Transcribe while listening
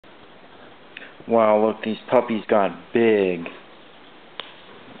Wow, look, these puppies got big.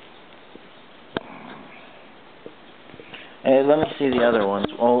 Hey, let me see the other ones.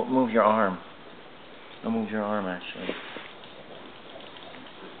 Oh, move your arm. I'll move your arm, actually.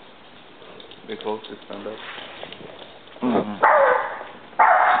 They close to stand up. Mm-hmm.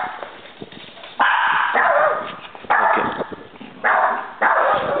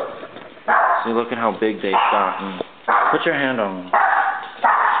 Look at how big they've gotten. Put your hand on them.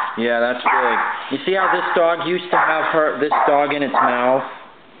 Yeah, that's big. You see how this dog used to have this dog in its mouth?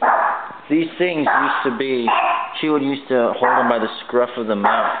 These things used to be, she would used to hold them by the scruff of the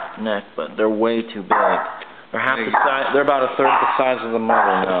neck, but they're way too big. They're half the size, they're about a third the size of the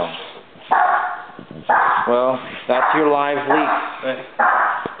mother now. Well, that's your live leak.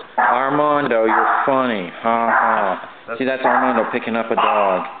 Armando, you're funny. Ha ha. See, that's Armando picking up a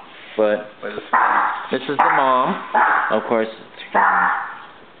dog. But this is the mom, of course,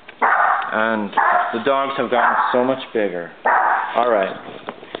 and the dogs have gotten so much bigger. All right,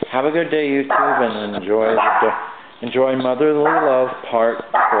 have a good day, YouTube, and enjoy Motherly Love Part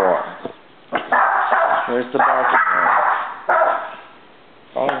 4. Here's the barking.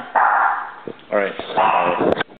 Oh, all right.